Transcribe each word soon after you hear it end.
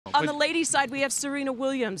On the ladies' side, we have Serena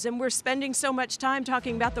Williams, and we're spending so much time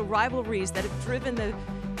talking about the rivalries that have driven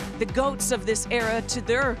the GOATs of this era to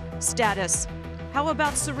their status. How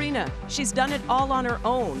about Serena? She's done it all on her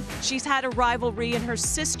own. She's had a rivalry in her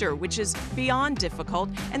sister, which is beyond difficult,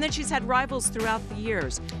 and then she's had rivals throughout the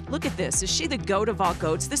years. Look at this. Is she the GOAT of all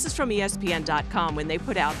GOATs? This is from ESPN.com when they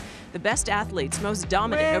put out the best athletes, most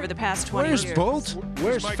dominant over the past 20 years. Where's Bolt?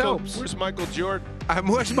 Where's Phelps? Where's Michael Jordan?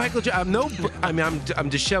 Where's Michael Jordan? I'm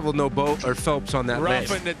disheveled. No Bolt or Phelps on that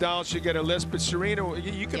list. Rafa and Nadal should get a list, but Serena,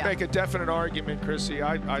 you can make a definite argument, Chrissie.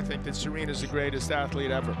 I think that Serena's the greatest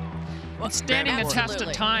athlete ever. Well, standing the test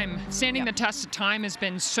of time. Standing the test of time has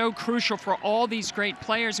been so crucial for all these great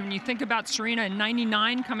players. When you think about Serena in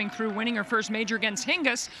 '99 coming through, winning her first major against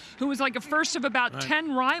Hingis, who was like a first of about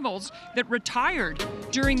 10 rivals that retired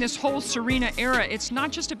during this whole Serena era. It's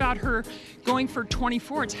not just about her going for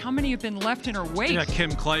 24. It's how many have been left in her wake. Yeah,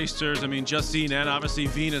 Kim Clijsters, I mean, Justine, and obviously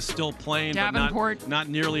Venus still playing, Davenport. but not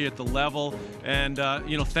nearly at the level. And,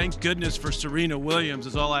 you know, thank goodness for Serena Williams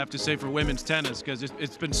is all I have to say for women's tennis, because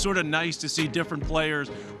it's been sort of nice to see different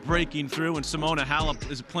players breaking through, and Simona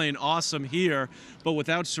Halep is playing awesome here, but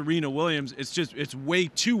without Serena Williams, it's way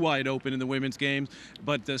too wide open in the women's games.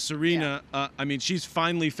 But Serena, I mean, she's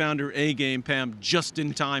finally found her A game, Pam, just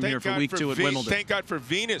in time here for week 2 at Wimbledon. Thank God for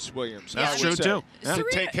Venus Williams. That's true too. To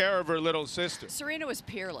take care of her little sister. Serena was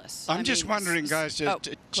peerless. I'm just wondering, guys.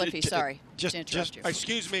 Cliffy, sorry. Just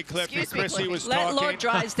Excuse me, Cliff. Excuse me, Chrissie Cliffy. was Let talking. Lord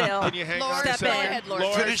Drysdale Can you hang on a step second? in.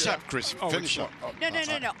 Lord. Finish up, Chrissie. Finish up.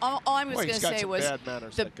 No. All I was going to say was bad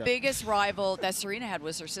manners, the that guy. biggest rival that Serena had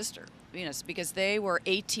was her sister, Venus, because they were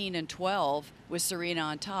 18 and 12 with Serena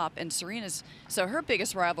on top, and so her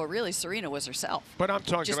biggest rival, really, Serena was herself. But I'm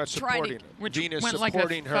talking Just about supporting her. Which Venus went like a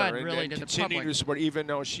supporting thud, her really, and to the continuing public. to support, even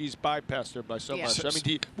though she's bypassed her by so Yeah. much. I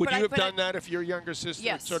mean, would But you have but done that if your younger sister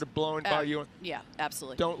Yes. sort of blown by you? Yeah,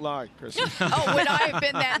 absolutely. Don't lie, Chrissie. Oh, would I have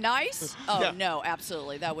been that nice? Oh, Yeah. no,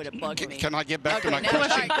 absolutely. That would have bugged me. Can I get back to Okay, my no,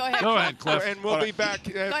 question? all right, go ahead. Go ahead, Cliff. And we'll be back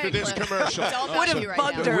after ahead, this Cliff. commercial. It's all Would about have you right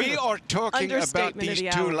bugged now. her. We are talking about Understatement of these the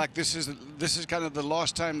two hour. like this is kind of the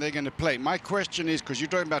last time they're going to play. My question is, because you're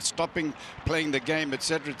talking about stopping playing the game,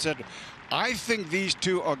 etc., etc. I think these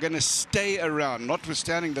two are going to stay around,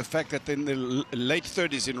 notwithstanding the fact that they're in the late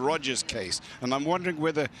 30s in Roger's case. And I'm wondering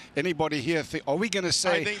whether anybody here are we going to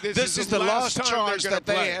say think this this is is the the last last time they're chance gonna that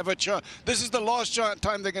they play. have a chance? This is the last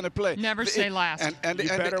time they're going to play. Never say last. And You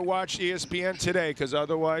better watch ESPN today, because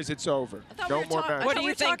otherwise it's over. I thought No we were more talking- matches. What do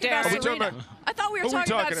you think, Darren? about Are we talking Serena. about- I thought we were Who are we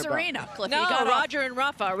talking about talking about? Serena, Cliffy. No, You got off. Roger and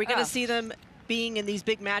Rafa. Are we going Oh. to see them being in these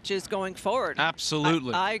big matches going forward?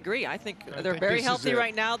 Absolutely. I agree. I think they're think very this is healthy it.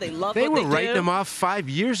 right now. They love They what were they writing do. them off 5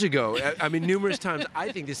 years ago. I mean, numerous times.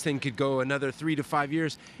 I think this thing could go another 3 to 5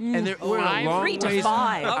 years, and we're a long 3 to ways,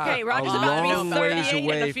 5. Okay, Roger's about to be long ways 38 in a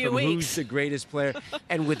away few from weeks. who's the greatest player.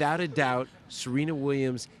 And without a doubt, Serena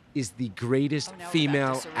Williams is the greatest Oh, now we're back to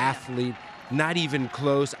female Serena. athlete. Not even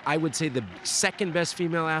close. I would say the second best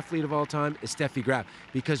female athlete of all time is Steffi Graf,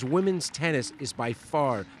 because women's tennis is by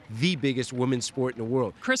far the biggest women's sport in the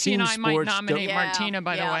world. Chrissie and Team I might sports nominate don't- Martina,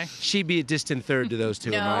 by the Yeah. way. She'd be a distant third to those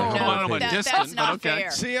two. in my No, humble I don't know about opinion. distant, that's but not okay.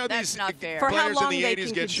 fair. See how That's these not fair. For how players in long the they 80s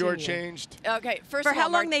can get continue. shortchanged? Okay, first For of all, how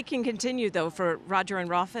long they can continue, though, for Roger and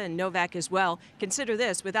Rafa and Novak as well. Consider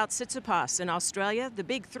this. Without Tsitsipas in Australia, the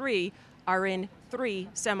big three are in 3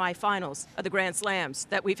 semifinals of the Grand Slams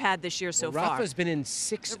that we've had this year so far. Rafa's been in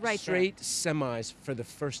 6 Right there. straight semis for the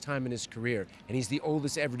first time in his career, and he's the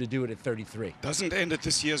oldest ever to do it at 33. Doesn't end at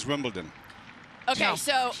this year's Wimbledon. Okay, No.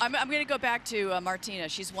 so I'm going to go back to Martina.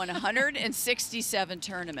 She's won 167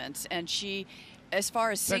 tournaments, and she, as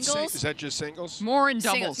far as singles, Is that just singles? More in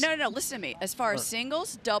singles. doubles. No, listen to me. As far as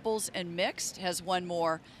singles, doubles, and mixed, has won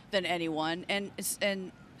more than anyone. And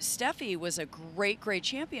Steffi was a great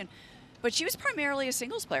champion, but she was primarily a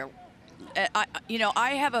singles player.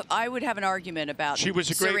 I would have an argument about She was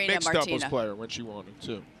a great Serena mixed Martina. doubles player when she won it,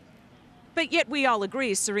 too. But yet we all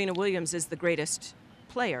agree Serena Williams is the greatest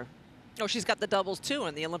player. Oh, she's got the doubles too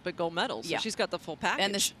and the Olympic gold medals. So Yeah. she's got the full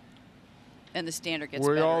package. And the standard gets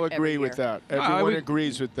We better all every agree with year. that. Everyone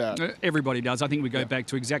agrees with that. Everybody does. I think we go back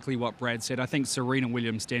to exactly what Brad said. I think Serena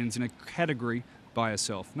Williams stands in a category by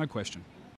herself, no question.